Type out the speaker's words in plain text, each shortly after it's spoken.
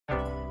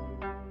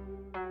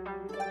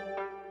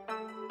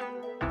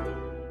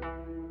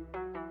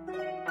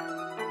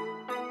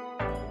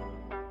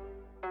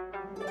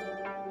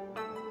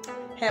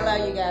Hello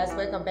you guys,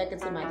 welcome back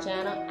into my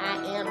channel. I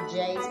am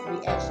Jay's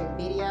Reaction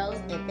Videos,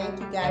 and thank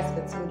you guys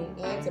for tuning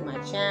in to my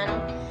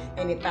channel.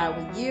 And if I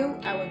were you,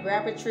 I would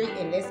grab a treat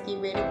and let's get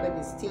ready for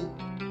this tea.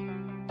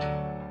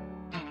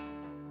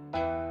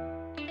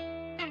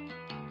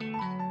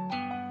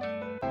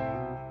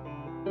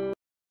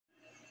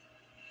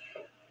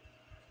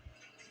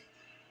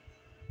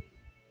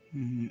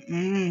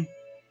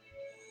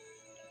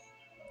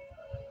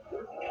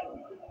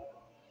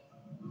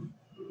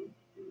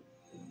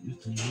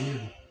 It's too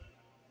heavy.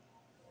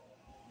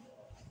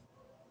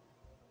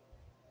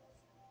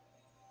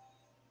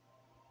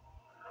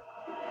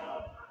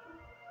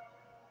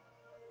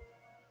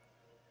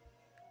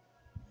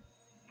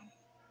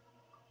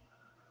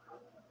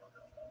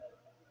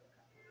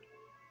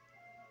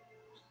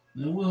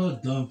 Man, where her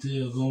dumb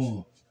tail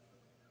going?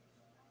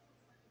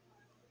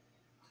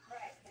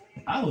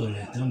 I would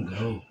let them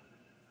go.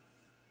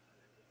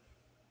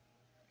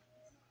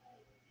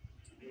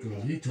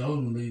 Cause he told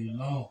him to leave it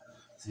alone.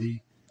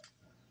 See?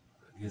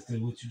 I guess that's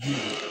what you do.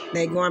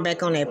 They going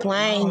back on that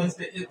plane. No, it's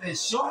that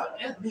shark.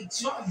 That big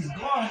shark is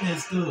guarding that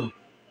stuff.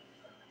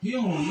 He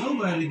don't want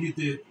nobody to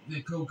get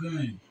that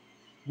cocaine.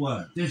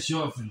 Why? That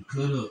shark finna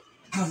cut up.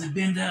 Cause it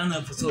been down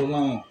there for so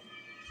long.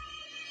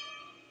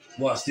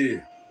 Watch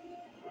this.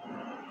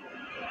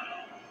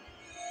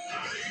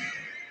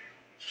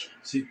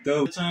 She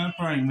trying to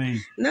prank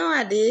me. No,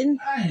 I didn't.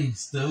 I ain't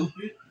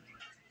stupid.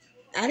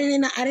 I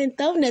didn't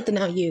throw nothing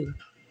on you.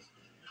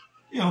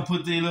 You don't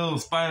put these little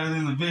spiders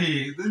in the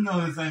bed. They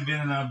know this ain't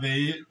been in our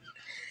bed.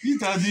 You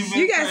thought you been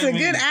You got some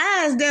good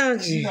eyes,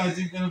 don't You you? thought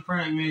you gonna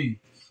prank me.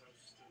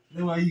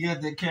 That's why you got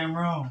that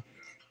camera on.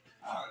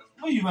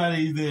 Where you about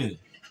to eat that?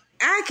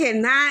 I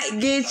cannot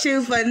get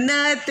you for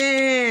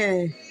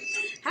nothing.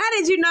 How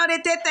did you know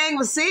that thing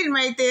was sitting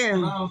right there?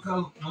 When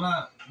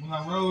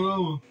I rolled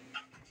over,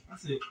 I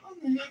said,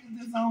 what the heck is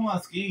this on my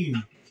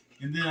skin?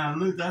 And then I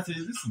looked, I said,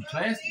 is this some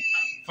plastic?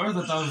 First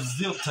I thought it was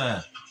zip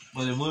tie,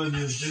 but it wasn't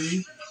this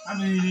big. How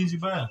many did you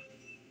buy?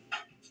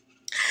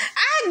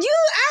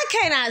 I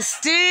cannot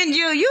stand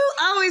you. You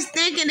always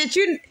thinking that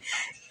you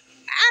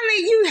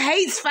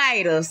hate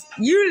spiders.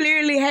 You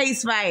literally hate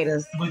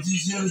spiders. But you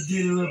should have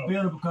did it a little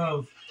better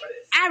because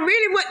I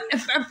really would.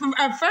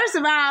 First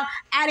of all,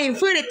 I didn't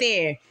put it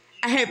there.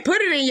 I had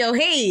put it in your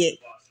head.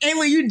 And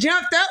when you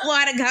jumped up,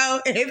 water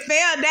go, and it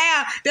fell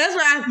down. That's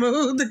why I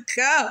moved the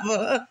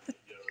cover.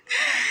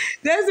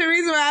 That's the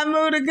reason why I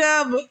moved the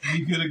cover.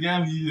 You could have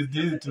got me. You just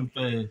did it too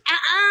fast.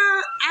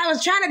 I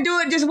was trying to do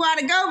it just while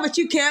to go, but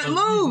you kept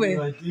moving.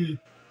 Like this.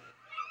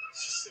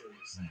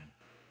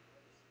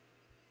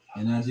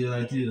 And I did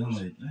like this. I'm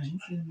like, dang, you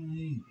said my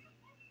head.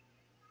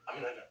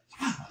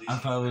 I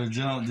probably would have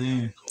jumped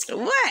in.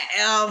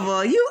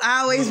 Whatever. You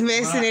always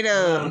messing it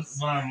up.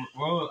 When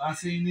I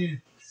seen this.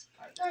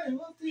 Like, dang,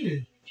 what's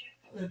this?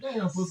 I said,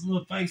 dang, I put some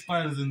little fake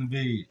spiders in the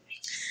bed.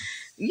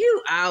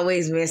 You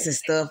always messing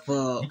stuff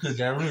up. You could have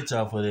got rich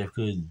off of that,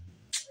 couldn't you?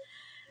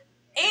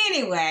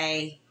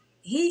 Anyway,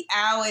 he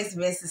always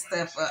messes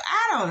stuff up.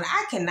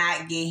 I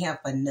cannot get him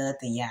for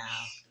nothing, y'all.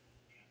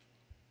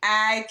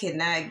 I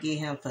cannot get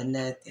him for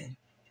nothing.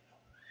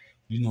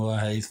 You know I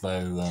hate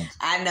spiders.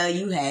 I know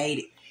you hate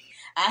it.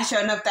 I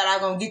sure enough thought I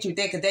was going to get you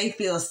there because they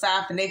feel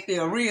soft and they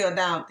feel real,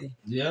 don't they?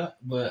 Yeah,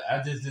 but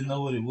I just didn't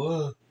know what it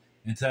was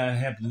until I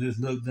happened to just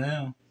look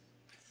down.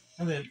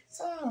 I said,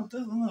 oh,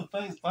 there's a little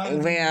fake spider.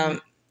 Well,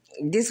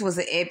 this was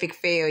an epic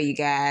fail, you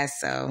guys,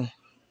 so,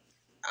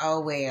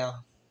 oh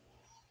well.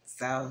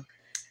 So.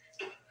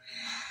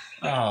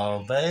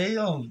 Oh, babe,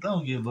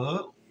 don't give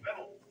up.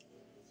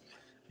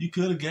 You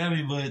could have got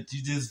me, but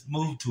you just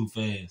moved too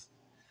fast.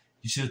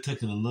 You should have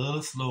took it a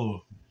little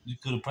slower. You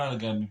could have probably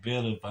got me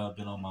better if I had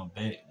been on my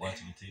back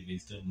watching the TV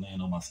instead of laying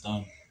on my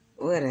stomach.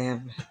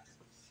 Whatever.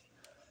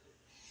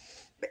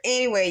 But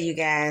anyway, you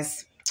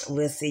guys,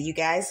 we'll see you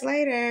guys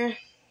later.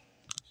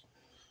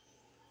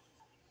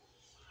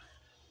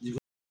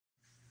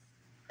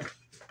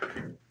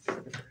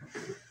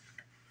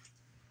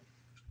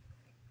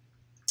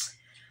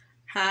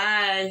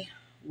 Hi,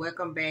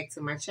 welcome back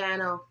to my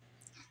channel.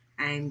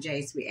 I'm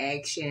Jay's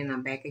Reaction.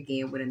 I'm back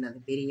again with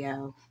another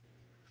video.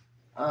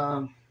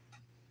 Where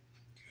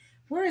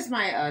is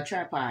my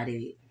tripod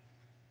at?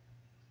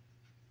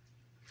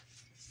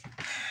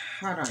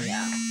 Hold on,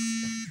 y'all.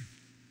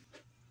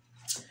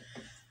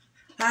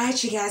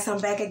 Alright, you guys, I'm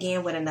back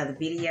again with another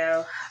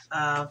video.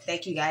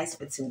 Thank you guys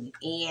for tuning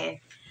in.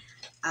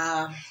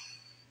 I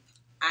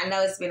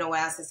know it's been a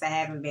while since I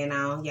haven't been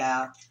on,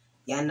 y'all.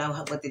 Y'all know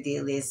what the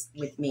deal is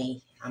with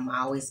me. I'm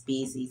always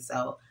busy,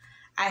 so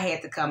I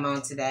had to come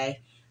on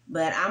today.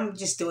 But I'm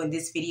just doing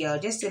this video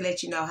just to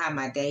let you know how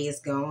my day is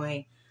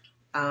going.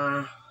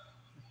 My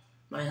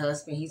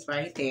husband, he's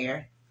right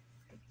there.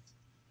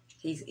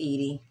 He's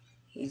eating.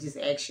 He's just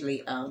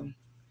actually,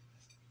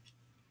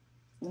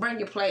 bring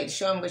your plate to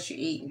show him what you're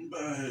eating.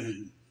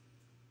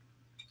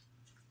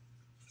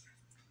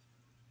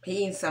 He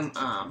eating some,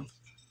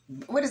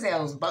 what is that,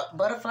 those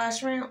butterfly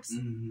shrimps?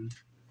 Mm-hmm.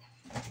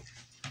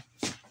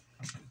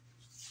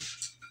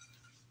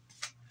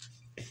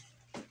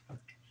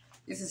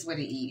 This is what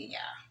he eating,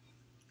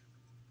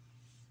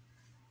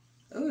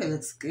 y'all. Ooh, it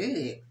looks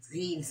good. He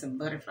eating some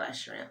butterfly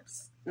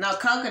shrimps. No,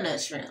 coconut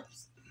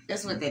shrimps.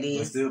 That's what that is.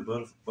 It's still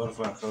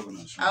butterfly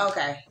coconut shrimp.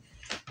 Okay.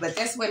 But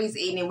that's what he's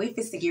eating. We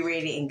fixed to get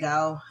ready and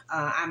go.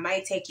 I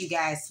might take you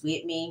guys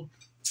with me.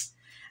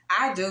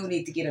 I do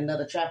need to get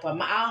another tripod.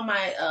 All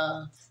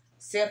my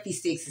selfie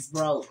sticks is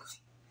broke.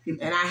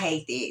 And I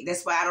hate that.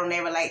 That's why I don't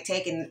ever like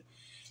taking,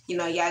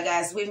 y'all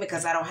guys with me,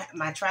 because I don't have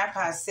my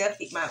tripod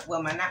selfie. Not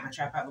my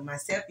tripod, but my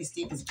selfie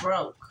stick is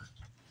broke.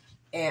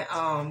 And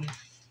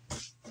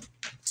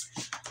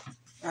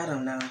I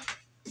don't know.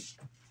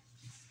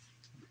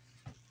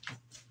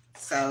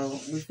 So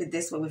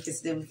this is what we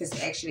just do. We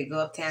just actually go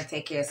uptown,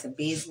 take care of some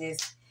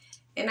business,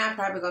 and I'm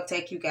probably gonna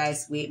take you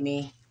guys with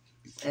me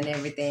and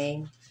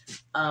everything.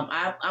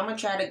 I'm gonna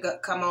try to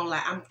come on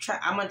live. I'm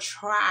gonna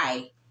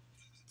try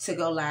to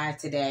go live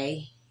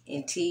today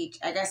and teach.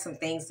 I got some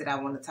things that I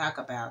want to talk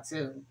about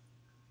too.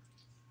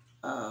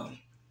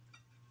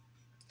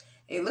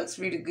 It looks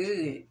really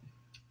good,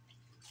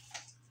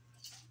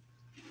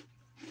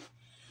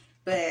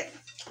 but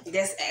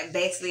that's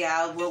basically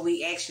all what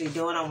we actually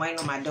doing. I'm waiting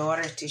on my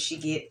daughter till she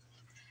get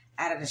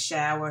out of the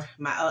shower.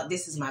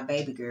 This is my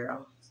baby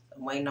girl.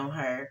 I'm waiting on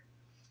her.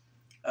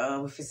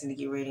 We're fixing to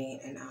get ready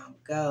and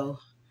go.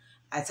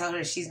 I told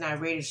her she's not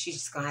ready. She's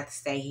just gonna have to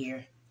stay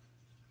here,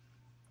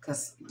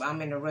 cause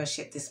I'm in a rush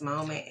at this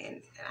moment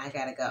and I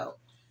gotta go.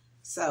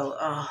 So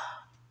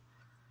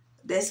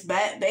that's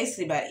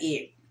basically about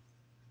it.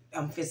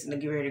 I'm fixing to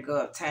get ready to go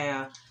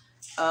uptown.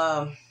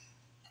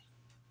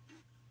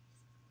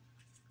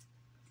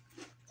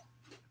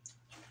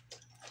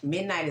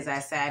 Midnight is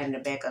outside in the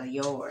back of the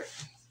yard.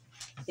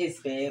 It's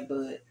bad,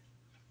 but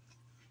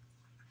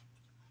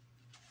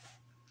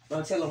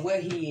don't tell him where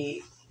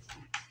he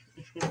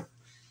is.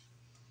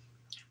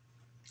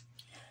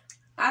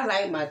 I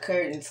like my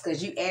curtains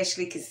because you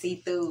actually can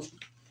see through,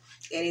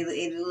 and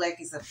it looks like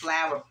it's a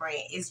flower print.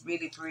 It's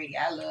really pretty.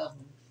 I love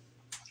them.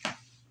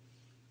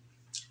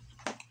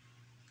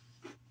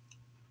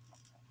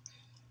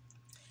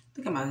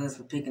 Look at my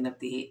husband picking up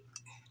the.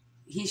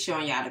 He's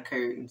showing y'all the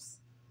curtains.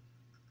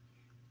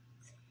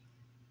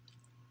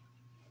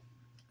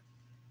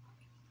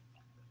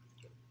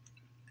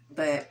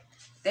 But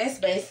that's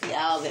basically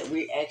all that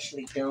we're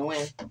actually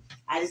doing.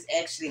 I just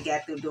actually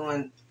got through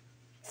doing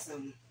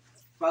some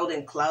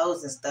folding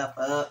clothes and stuff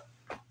up.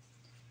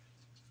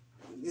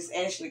 Just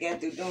actually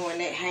got through doing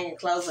that, hanging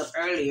clothes up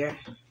earlier.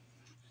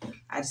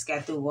 I just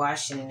got through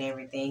washing and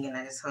everything, and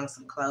I just hung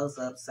some clothes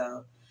up.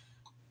 So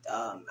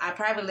I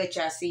probably let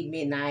y'all see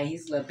Midnight.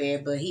 He's a little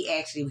bad, but he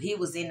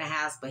was in the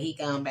house, but he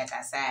gone back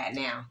outside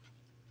now.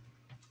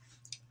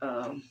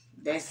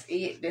 That's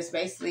it. That's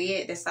basically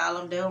it. That's all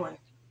I'm doing.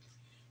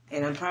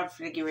 And I'm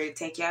probably getting ready to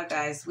take y'all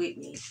guys with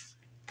me.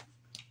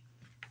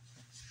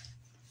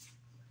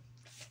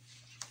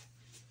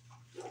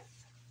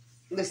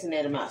 Listen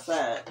at him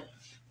outside.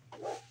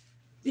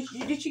 Did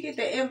you get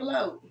the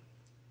envelope?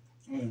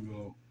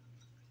 Envelope.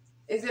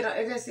 Is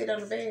that sit on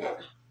the bed?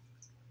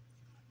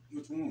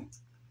 Which one?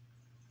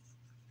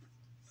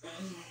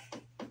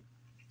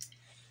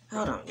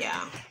 Hold on,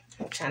 y'all.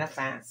 I'm trying to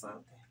find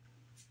something.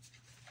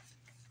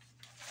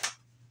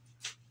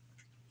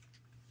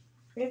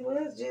 It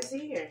was just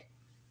here.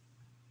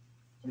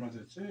 Somebody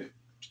said check.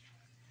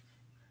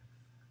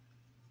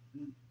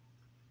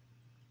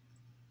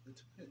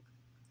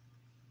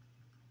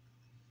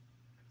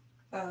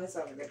 Oh, it's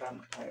over there by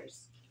my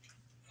purse.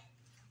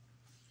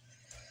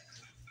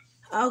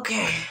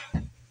 Okay.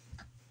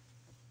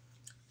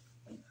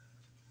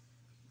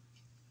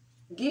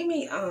 Give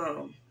me,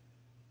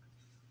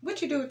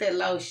 what you do with that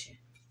lotion?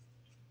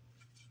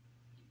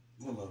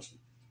 What lotion?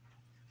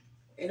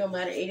 It don't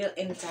matter,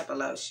 any type of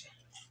lotion.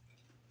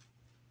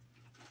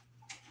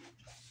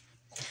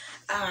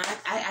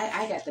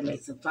 I got to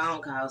make some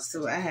phone calls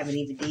too. I haven't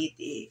even did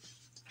that.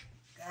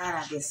 God,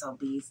 I've been so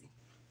busy.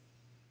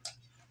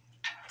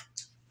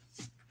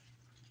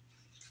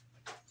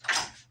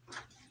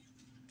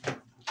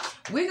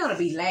 We're going to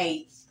be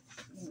late.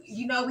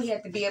 You know we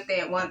have to be up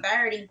there at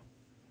 1:30.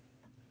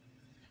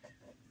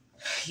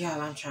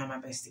 Y'all, I'm trying my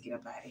best to get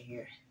up out of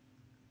here.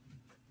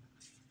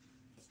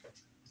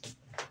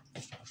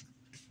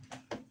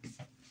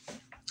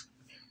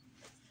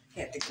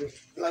 Have to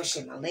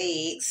lotion my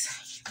legs.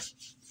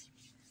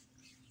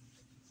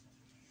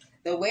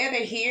 The weather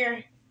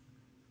here,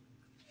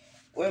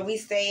 where we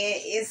stay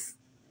at,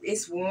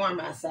 it's warm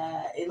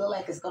outside. It looks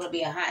like it's going to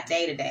be a hot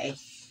day today.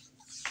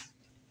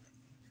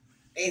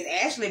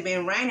 It's actually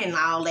been raining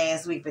all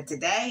last week, but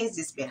today it's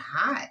just been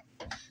hot.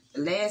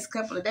 The last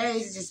couple of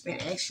days, it's just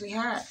been actually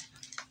hot.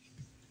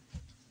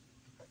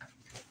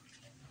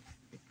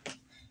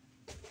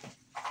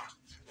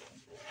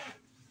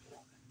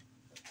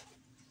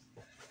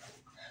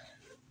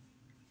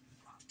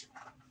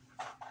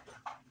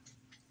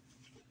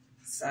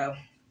 So,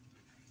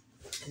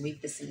 we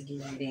just need to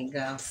get ready and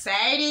go.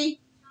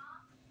 Sadie,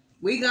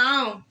 we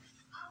gone.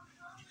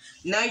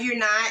 No, you're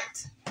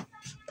not.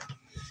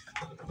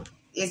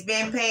 It's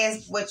been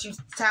past what you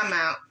talking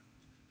about.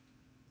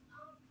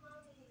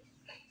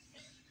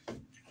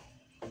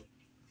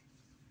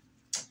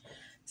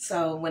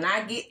 So when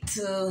I get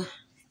to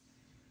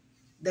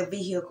the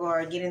vehicle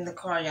or get in the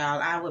car,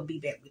 y'all, I will be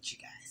back with you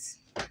guys.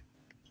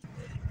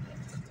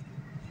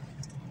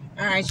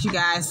 All right, you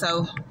guys.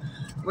 So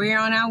we're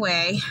on our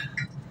way.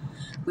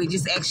 We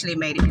just actually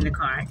made it in the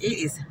car. It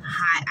is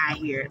hot out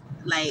here.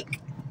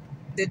 Like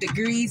the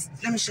degrees.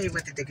 Let me show you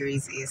what the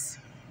degrees is.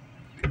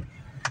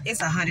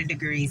 It's 100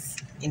 degrees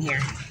in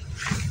here.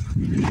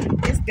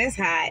 That's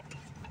hot.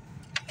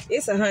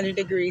 It's 100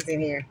 degrees in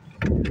here.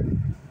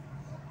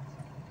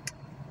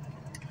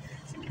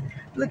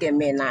 Look at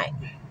midnight.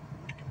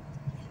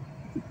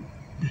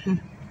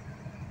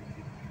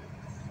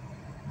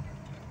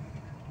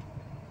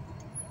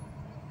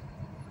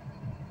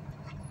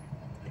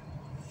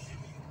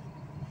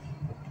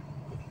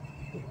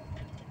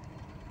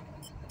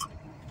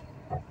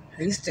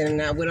 He's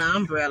standing out with an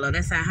umbrella.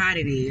 That's how hot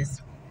it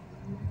is.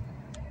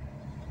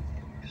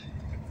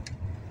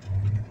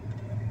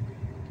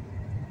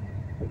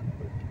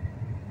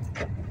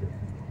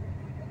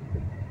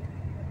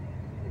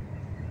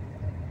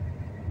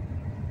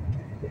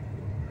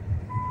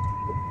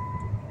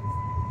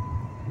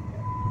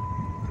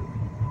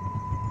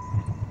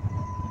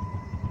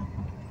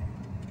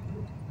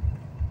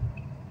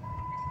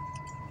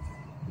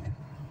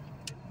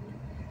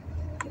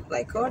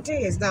 Like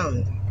Cortez, don't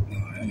it? No,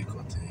 I ain't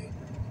Cortez.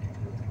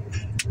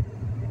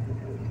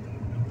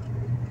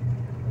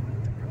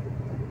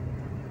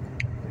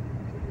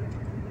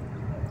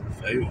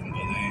 Favorite, but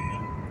then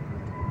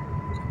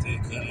Cortez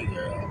cut his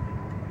hair off.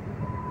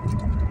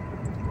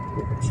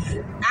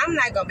 I'm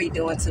not gonna be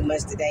doing too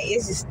much today.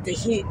 It's just the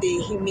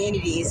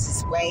humidity is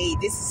just way.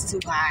 This is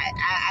too hot.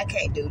 I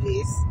can't do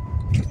this.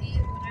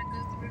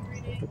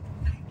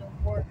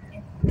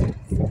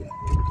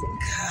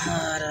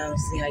 God, I don't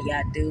see how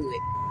y'all do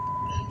it.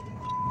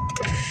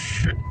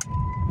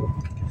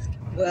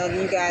 Well,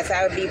 you guys,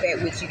 I will be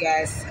back with you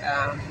guys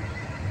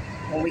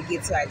when we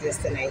get to our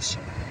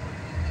destination.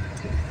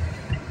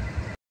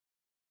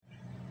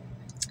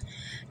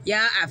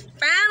 Y'all, I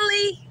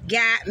finally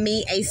got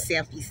me a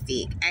selfie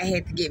stick. I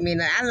had to get me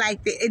another. I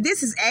like it.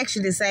 This is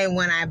actually the same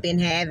one I've been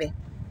having.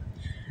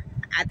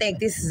 I think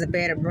this is a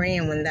better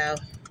brand one, though.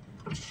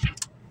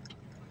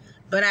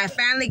 But I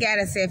finally got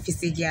a selfie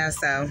stick, y'all,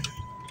 so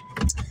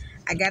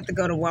I got to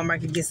go to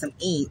Walmart and get some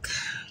ink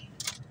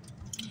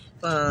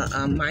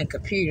for my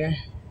computer.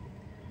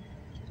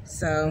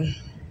 So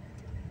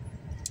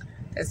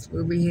that's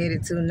where we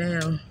headed to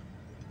now.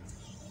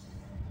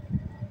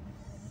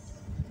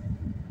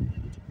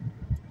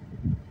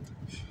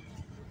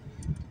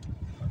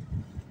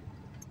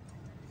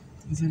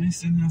 Is they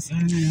sitting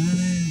outside there,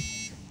 honey?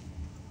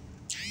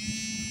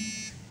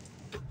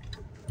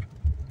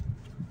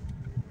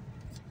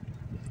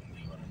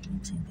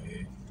 Too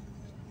bad.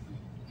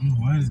 I don't know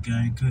why this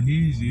guy ain't cut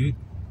his yet.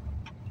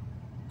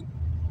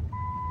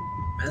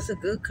 That's a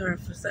good car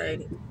for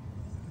Sadie.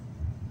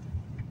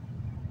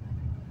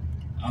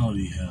 All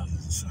these houses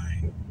are the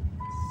same.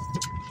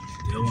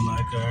 They don't like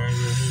ours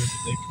right here,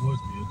 but they court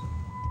vehicle.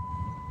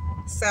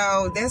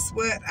 So that's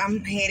what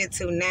I'm headed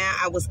to now.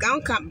 I was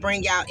gonna come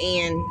bring y'all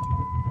in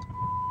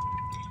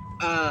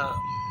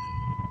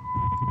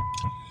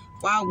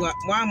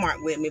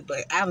Walmart with me,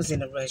 but I was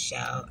in a rush,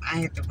 y'all.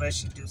 I had to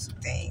rush and do some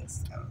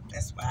things, so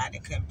that's why I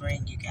couldn't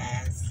bring you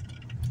guys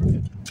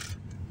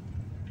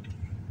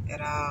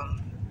at all.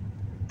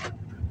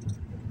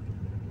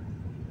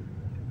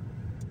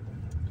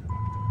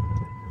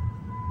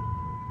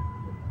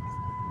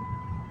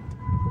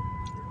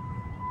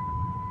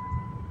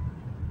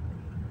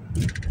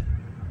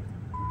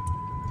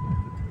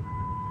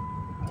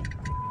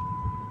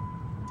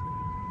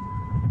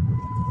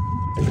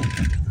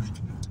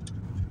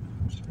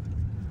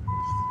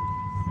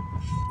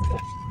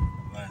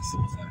 So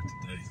hot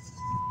today.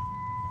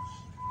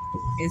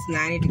 It's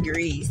 90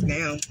 degrees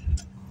now.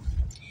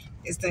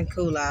 It's done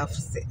cool off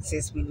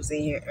since we was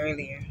in here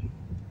earlier.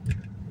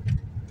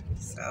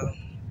 So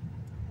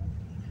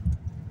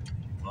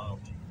Wow.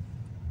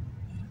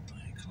 That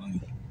thing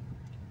clean.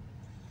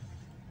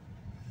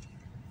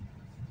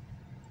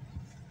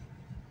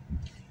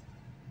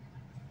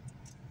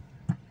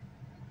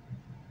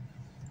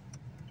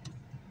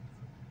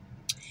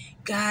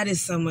 God,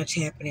 is so much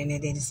happening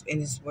in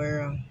this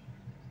world.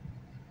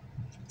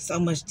 So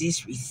much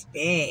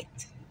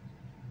disrespect.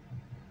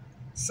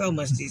 So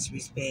much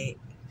disrespect.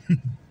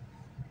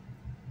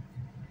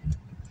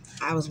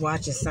 I was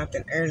watching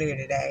something earlier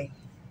today,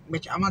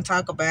 which I'm gonna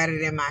talk about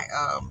it in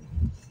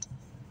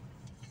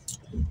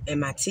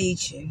my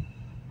teaching.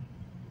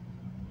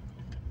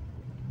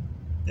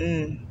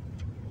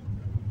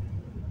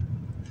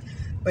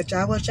 But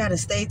y'all want y'all to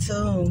stay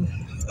tuned.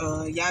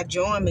 Y'all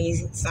join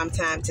me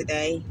sometime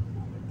today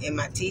in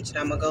my teaching.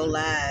 I'm gonna go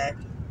live.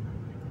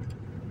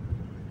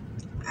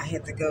 I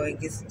had to go and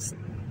get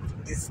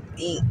this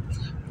ink.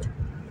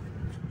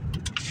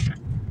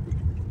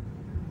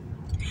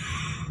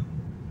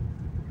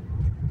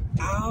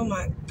 Oh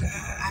my God.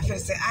 I finna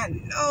say, I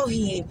know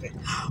he ain't been.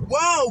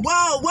 Whoa,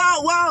 whoa,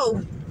 whoa,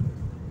 whoa.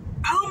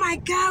 Oh my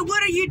God,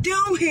 what are you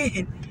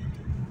doing?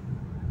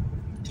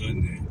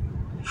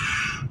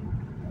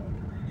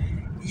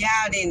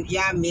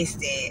 Y'all missed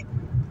that.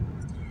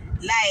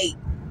 Like,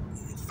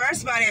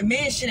 first of all, that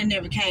man should have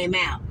never came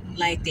out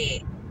like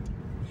that.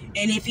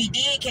 And if he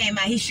did came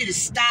out, he should have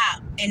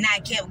stopped and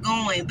not kept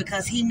going,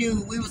 because he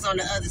knew we was on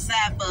the other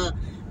side for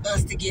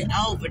us to get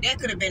over. That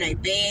could have been a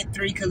bad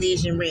 3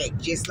 collision wreck,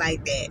 just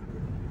like that.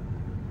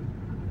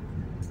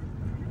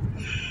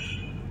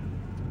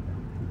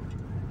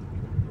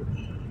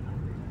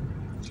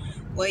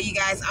 Well, you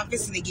guys, I'm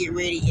just gonna get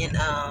ready and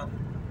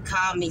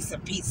call me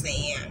some pizza,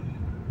 and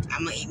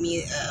I'm gonna eat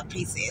me a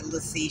pizza at Little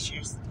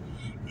Caesars,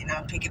 and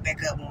I'll pick it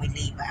back up when we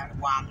leave out of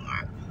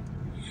Walmart.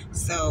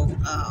 So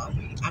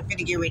I'm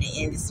gonna get ready to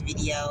end this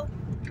video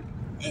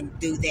and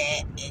do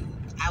that,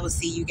 and I will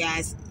see you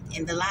guys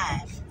in the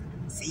live.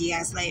 See you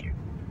guys later.